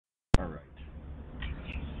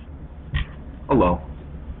Hello,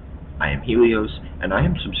 I am Helios, and I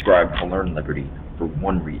am subscribed to LearnLiberty for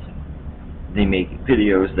one reason. They make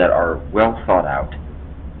videos that are well thought out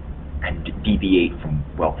and deviate from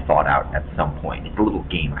well thought out at some point. It's a little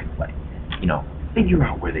game I play. You know, figure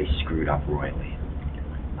out where they screwed up royally. Get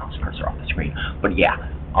my mouse cursor off the screen. But yeah,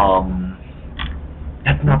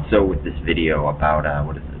 that's not so with this video about,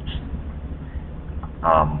 what is it?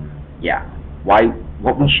 Yeah,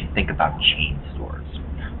 what we should think about chain stores.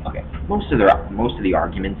 Okay, most of the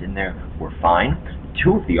arguments in there were fine.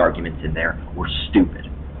 Two of the arguments in there were stupid.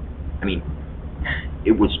 I mean,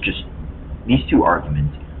 it was just these two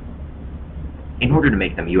arguments. In order to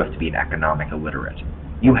make them, you have to be an economic illiterate.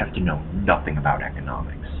 You have to know nothing about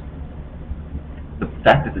economics. The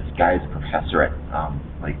fact that this guy is a professor at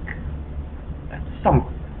at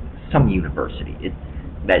some university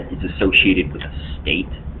that is associated with a state,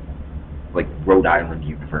 like Rhode Island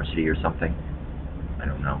University or something, I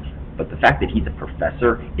don't know. But the fact that he's a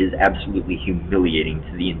professor is absolutely humiliating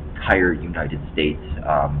to the entire United States,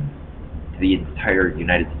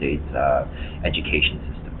 education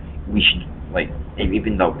system. We should,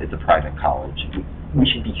 even though it's a private college, we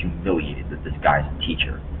should be humiliated that this guy's a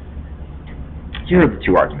teacher. Here are the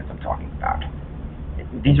two arguments I'm talking about.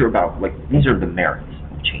 These are the merits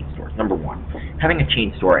of chain stores. Number one, having a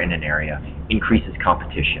chain store in an area increases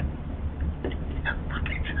competition.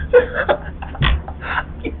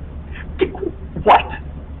 What?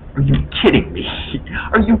 Are you kidding me?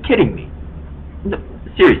 Are you kidding me? No,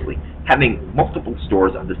 seriously, having multiple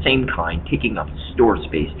stores of the same kind taking up store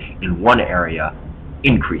space in one area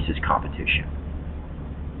increases competition.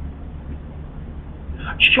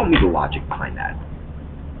 Show me the logic behind that.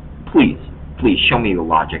 Please show me the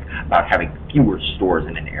logic about having fewer stores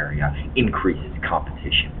in an area increases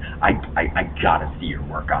competition. I gotta see your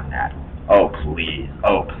work on that. Oh please,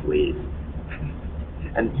 oh please.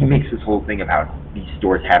 And he makes this whole thing about these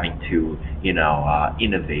stores having to,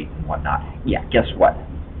 innovate and whatnot. Yeah, guess what?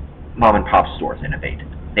 Mom and pop stores innovate.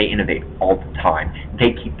 They innovate all the time.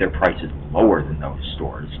 They keep their prices lower than those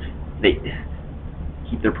stores. They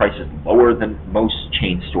keep their prices lower than most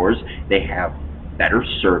chain stores. They have better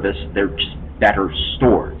service. They're just better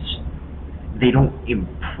stores. They don't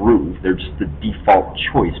improve. They're just the default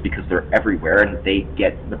choice because they're everywhere and they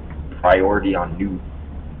get the priority on new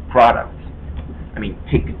products. I mean,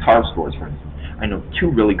 take guitar stores, for instance. I know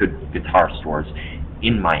two really good guitar stores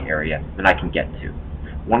in my area that I can get to.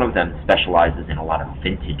 One of them specializes in a lot of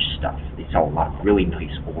vintage stuff. They sell a lot of really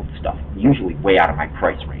nice old stuff, usually way out of my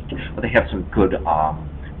price range. But they have some good,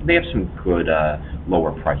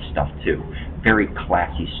 lower price stuff too. Very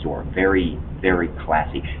classy store, very, very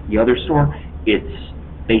classy. The other store, it's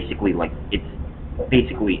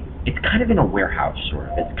kind of in a warehouse, sort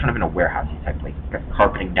of. It's kind of in a warehousey type place. It's got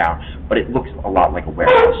carpeting down, but it looks a lot like a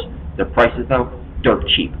warehouse. Their prices, though, dirt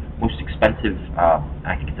cheap. Most expensive,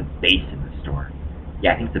 I think it's a base in the store.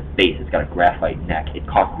 Yeah, I think it's a base. It's got a graphite neck. It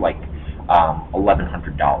costs like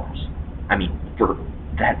 $1,100. I mean,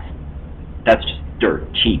 that's just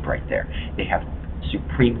dirt cheap right there. They have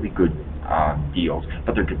supremely good deals,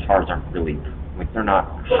 but their guitars aren't really, they're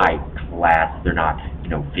not high class. They're not,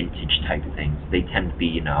 vintage type things. They tend to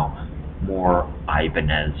be, more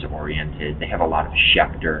Ibanez oriented. They have a lot of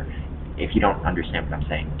Schecter. If you don't understand what I'm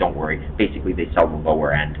saying, don't worry. Basically, they sell the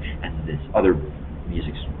lower end, and this other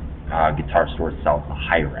guitar store sells the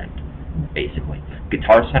higher end, basically.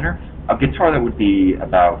 Guitar Center, a guitar that would be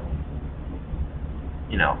about,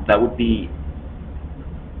 that would be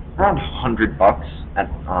around $100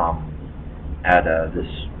 at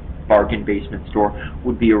this bargain basement store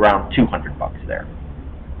would be around $200 there.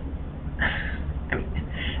 I mean,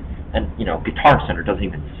 and Guitar Center doesn't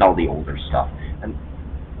even sell the older stuff, and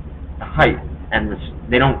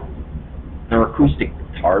their acoustic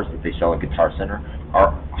guitars that they sell at Guitar Center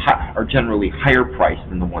are generally higher priced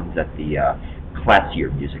than the ones at the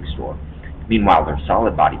classier music store. Meanwhile, their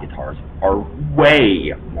solid body guitars are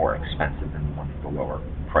way more expensive than the ones at the lower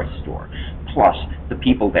price store. Plus, the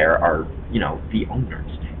people there are, the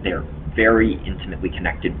owners. They're very intimately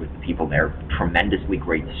connected with the people there, tremendously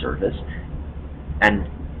great service, and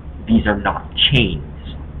these are not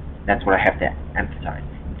chains. That's what I have to emphasize.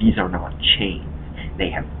 These are not chains. They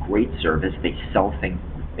have great service. They sell things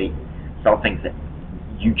that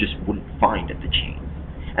you just wouldn't find at the chains.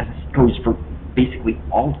 And this goes for basically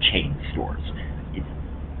all chain stores. It's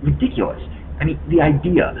ridiculous. I mean, the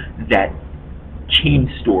idea that chain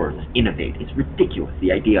stores innovate is ridiculous.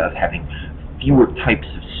 The idea of having fewer types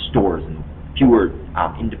of stores and fewer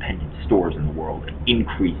independent stores in the world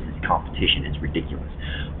increases competition is ridiculous.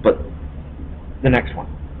 But the next one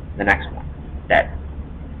that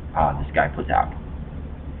this guy puts out,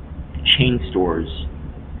 chain stores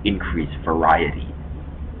increase variety.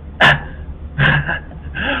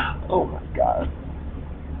 Oh my God.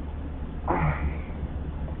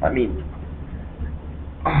 I mean,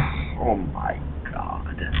 oh my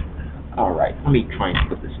God. All right, let me try and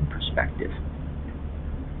put this in perspective.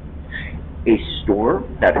 A store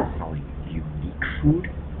that is selling unique food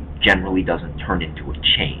generally doesn't turn into a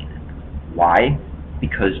chain. Why?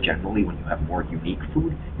 Because generally when you have more unique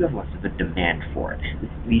food, you have less of a demand for it.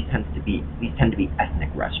 These tend to be ethnic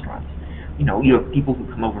restaurants. You know, you have people who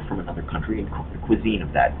come over from another country and cook the cuisine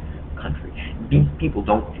of that country. These people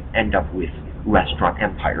don't end up with restaurant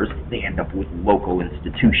empires, they end up with local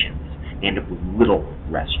institutions. They end up with little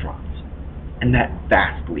restaurants. And that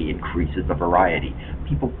vastly increases the variety.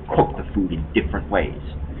 People cook the food in different ways.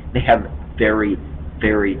 They have very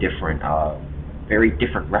different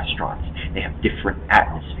restaurants. They have different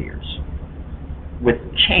atmospheres. With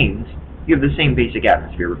chains, you have the same basic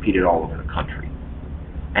atmosphere repeated all over the country.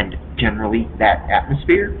 And generally, that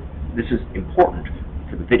atmosphere, this is important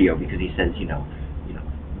for the video because he says, you know,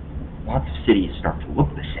 lots of cities start to look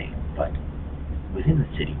the same, but within the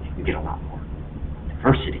city, you get a lot more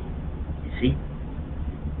diversity. You see?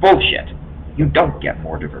 Bullshit. You don't get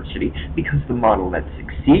more diversity because the model that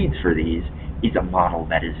succeeds for these is a model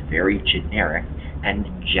that is very generic and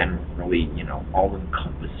generally,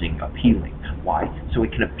 all-encompassing appealing. Why? So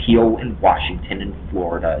it can appeal in Washington and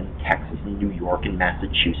Florida and Texas and New York and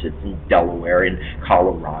Massachusetts and Delaware and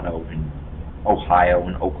Colorado and Ohio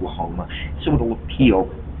and Oklahoma. So it'll appeal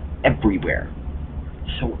everywhere.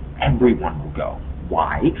 So everyone will go.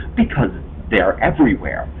 Why? Because they're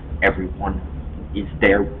everywhere. Everyone is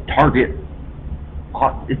their target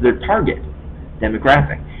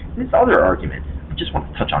demographic. This other argument, I just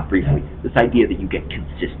want to touch on briefly, this idea that you get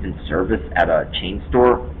consistent service at a chain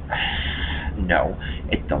store, no,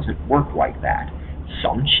 it doesn't work like that.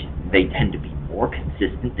 They tend to be more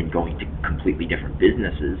consistent than going to completely different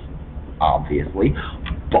businesses, obviously,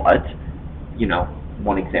 but,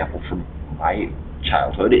 one example from my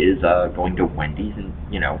childhood is going to Wendy's, and,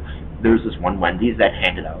 there's this one Wendy's that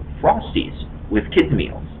handed out Frosties with kids'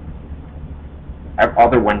 meals.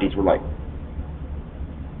 Other Wendy's were like,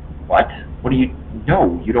 what? What do you...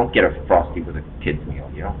 No, you don't get a Frosty with a kid's meal,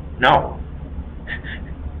 No.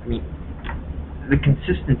 I mean, the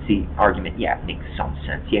consistency argument, yeah, it makes some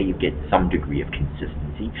sense. Yeah, you get some degree of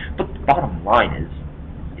consistency, but the bottom line is,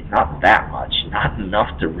 it's not that much, not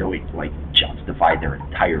enough to really, justify their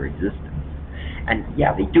entire existence. And,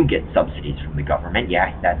 yeah, they do get subsidies from the government.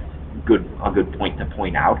 Yeah, that's a good point to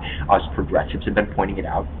point out. Us progressives have been pointing it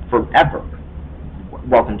out forever.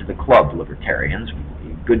 Welcome to the club, libertarians.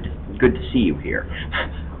 Good to see you here.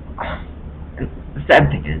 And the sad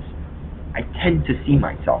thing is, I tend to see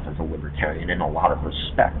myself as a libertarian in a lot of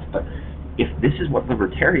respects, but if this is what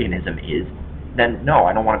libertarianism is, then no,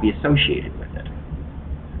 I don't want to be associated with it.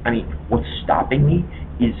 I mean, what's stopping me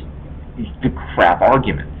is the crap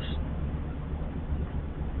arguments.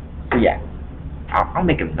 So yeah, I'll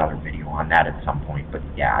make another video on that at some point, but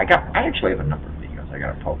yeah, I actually have a number of videos I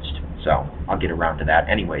gotta post, so I'll get around to that.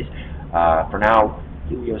 Anyways, for now,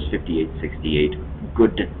 Helios 5868,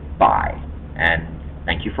 goodbye, and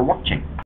thank you for watching.